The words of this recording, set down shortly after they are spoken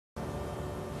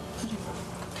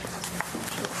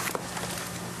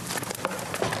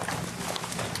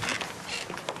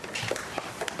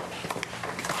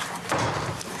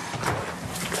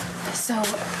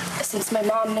since my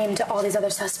mom named all these other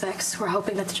suspects, we're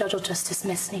hoping that the judge will just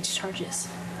dismiss Nate's charges.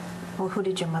 Well, who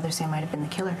did your mother say might have been the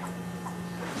killer?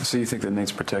 So you think that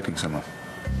Nate's protecting someone?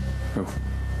 Who?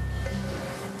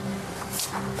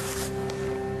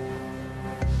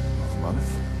 Mother?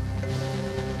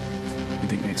 You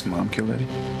think Nate's mom killed Eddie?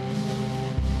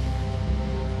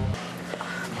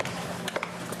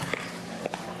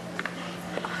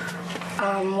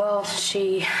 Well,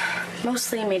 she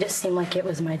mostly made it seem like it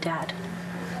was my dad.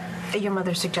 Your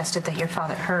mother suggested that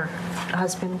her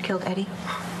husband killed Eddie?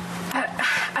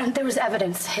 And there was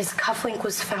evidence. His cufflink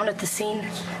was found at the scene.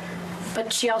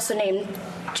 But she also named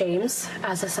James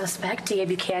as a suspect, D.A.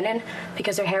 Buchanan,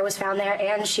 because her hair was found there,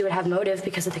 and she would have motive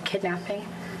because of the kidnapping.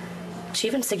 She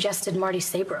even suggested Marty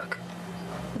Saybrook.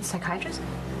 The psychiatrist?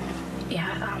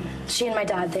 Yeah, she and my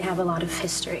dad, they have a lot of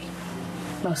history.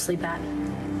 Mostly bad.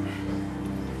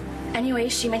 Anyway,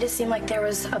 she made it seem like there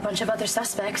was a bunch of other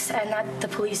suspects and that the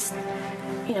police,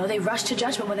 they rushed to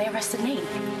judgment when they arrested Nate.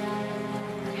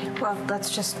 Well,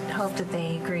 let's just hope that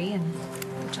they agree and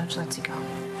the judge lets you go.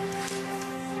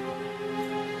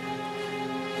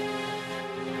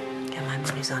 Yeah, my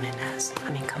money's on Inez.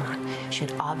 I mean, come on. She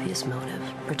had obvious motive,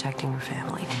 protecting her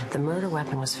family. The murder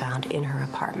weapon was found in her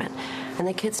apartment. And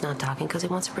the kid's not talking because he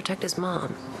wants to protect his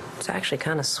mom. It's actually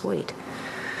kind of sweet.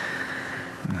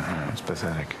 No, it's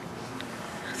pathetic.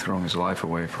 Throwing his life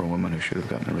away for a woman who should have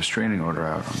gotten a restraining order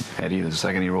out on Eddie the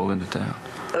second he rolled into town.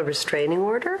 A restraining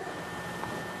order?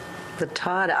 The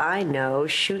Todd I know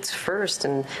shoots first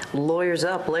and lawyers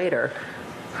up later.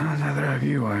 Oh, neither have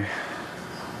you.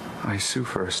 I sue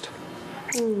first.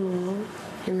 In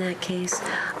that case,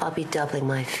 I'll be doubling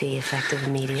my fee effective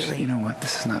immediately. You know what?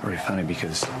 This is not very funny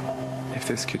because if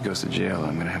this kid goes to jail,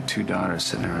 I'm going to have two daughters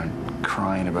sitting around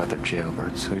crying about their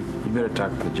jailbird. So you better talk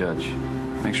to the judge.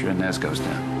 Make sure Inez goes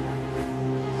down.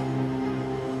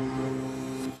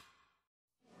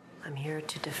 I'm here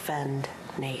to defend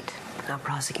Nate, not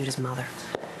prosecute his mother.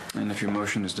 And if your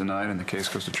motion is denied and the case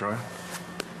goes to trial?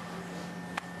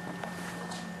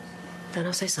 Then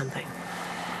I'll say something.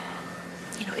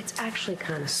 It's actually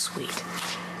kind of sweet.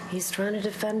 He's trying to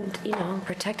defend,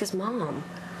 protect his mom.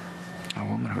 A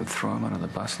woman who would throw him under the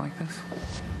bus like this?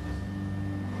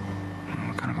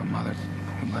 What kind of a mother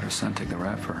would let her son take the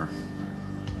rap for her?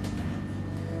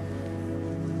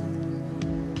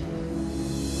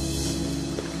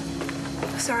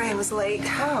 Sorry I was late.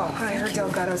 Oh, I heard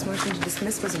Delgado's motion to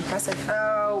dismiss was impressive.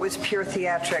 Oh, it was pure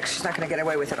theatrics. She's not going to get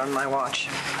away with it on my watch.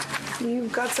 You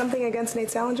got something against Nate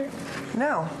Salinger?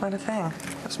 No, not a thing.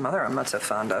 His mother I'm not so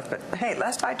fond of, but hey,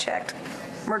 last I checked,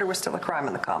 murder was still a crime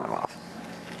in the Commonwealth.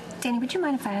 Danny, would you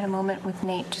mind if I had a moment with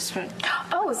Nate just for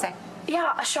Oh, a sec?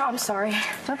 Yeah, sure, I'm sorry.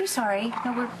 Don't be sorry.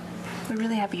 No, we're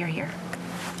really happy you're here.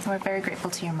 And we're very grateful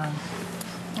to your mom.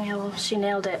 Yeah, well, she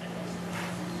nailed it.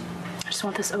 I just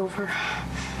want this over.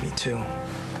 Me too.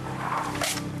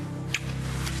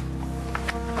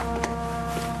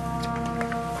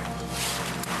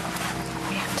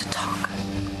 We have to talk.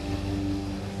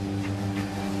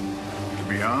 To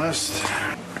be honest,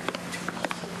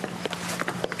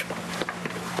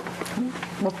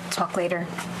 We'll talk later.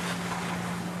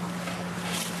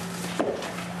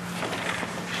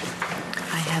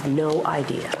 I have no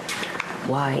idea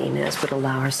why Inez would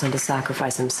allow her son to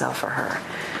sacrifice himself for her.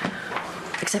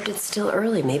 Except it's still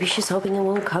early. Maybe she's hoping it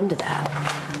won't come to that.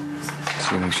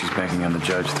 so you think she's banking on the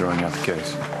judge throwing out the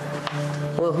case?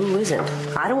 Well, who isn't?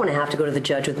 I don't want to have to go to the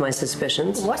judge with my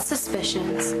suspicions. What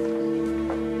suspicions?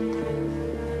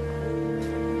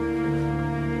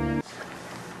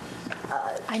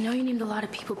 I know you named a lot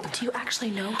of people, but do you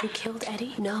actually know who killed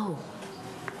Eddie? No.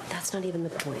 That's not even the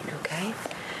point, okay?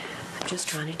 I'm just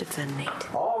trying to defend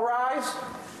Nate. All rise.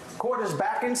 Court is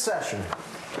back in session.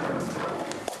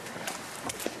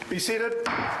 Be seated.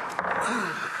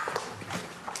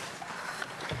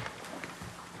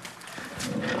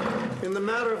 In the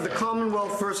matter of the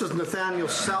Commonwealth versus Nathaniel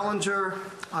Salinger,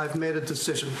 I've made a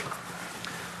decision.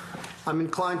 I'm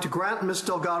inclined to grant Ms.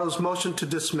 Delgado's motion to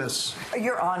dismiss.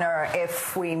 Your Honor,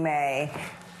 if we may,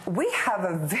 we have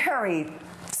a very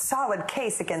solid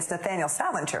case against Nathaniel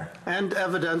Salinger. And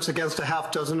evidence against a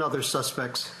half dozen other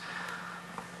suspects.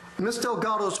 Ms.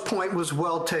 Delgado's point was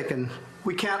well taken.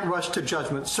 We can't rush to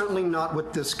judgment, certainly not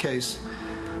with this case.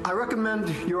 I recommend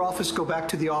your office go back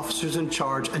to the officers in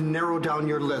charge and narrow down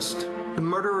your list. The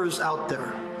murderer is out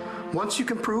there. Once you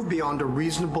can prove beyond a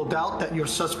reasonable doubt that your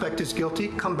suspect is guilty,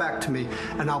 come back to me,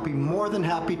 and I'll be more than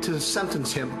happy to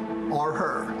sentence him or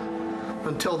her.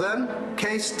 Until then,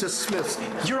 case dismissed.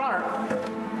 Your Honor.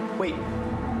 Wait. No,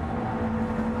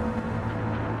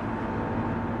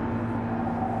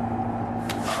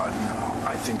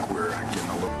 I think we're getting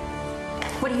a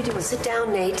little... What are you doing? Sit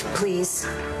down, Nate, please.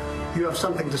 You have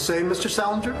something to say, Mr.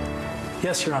 Salinger?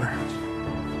 Yes, Your Honor.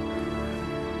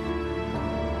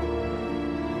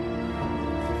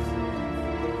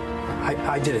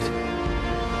 I did it.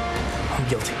 I'm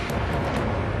guilty.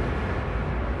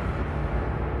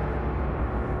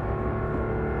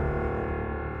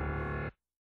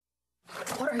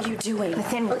 What are you doing?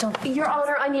 Nathaniel, don't. Your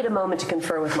Honor, I need a moment to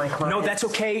confer with my client. No, that's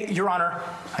okay, Your Honor.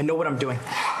 I know what I'm doing.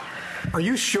 Are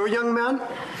you sure, young man?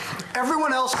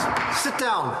 Everyone else, sit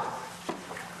down.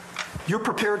 You're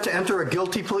prepared to enter a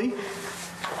guilty plea?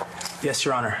 Yes,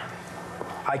 Your Honor.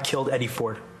 I killed Eddie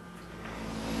Ford.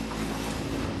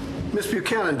 Miss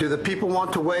Buchanan, do the people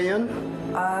want to weigh in?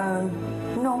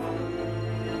 No.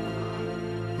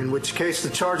 In which case, the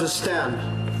charges stand.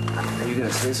 Are you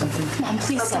gonna say something? Mom,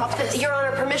 please stop this. Your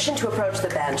Honor, permission to approach the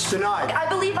bench. Denied. I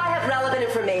believe I have relevant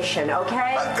information,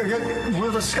 okay?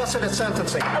 We'll discuss it at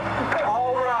sentencing.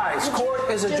 All rise. Court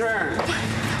is adjourned.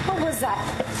 What was that?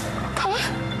 Huh?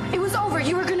 It was over.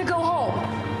 You were gonna go home.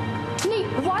 Nate,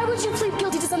 why would you plead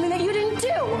guilty to something that you didn't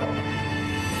do?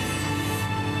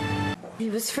 He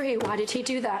was free. Why did he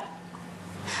do that?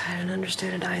 I don't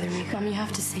understand it either, Mika. Mom, you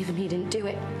have to save him. He didn't do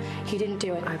it. He didn't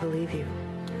do it. I believe you.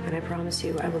 And I promise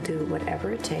you I will do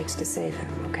whatever it takes to save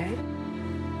him, okay?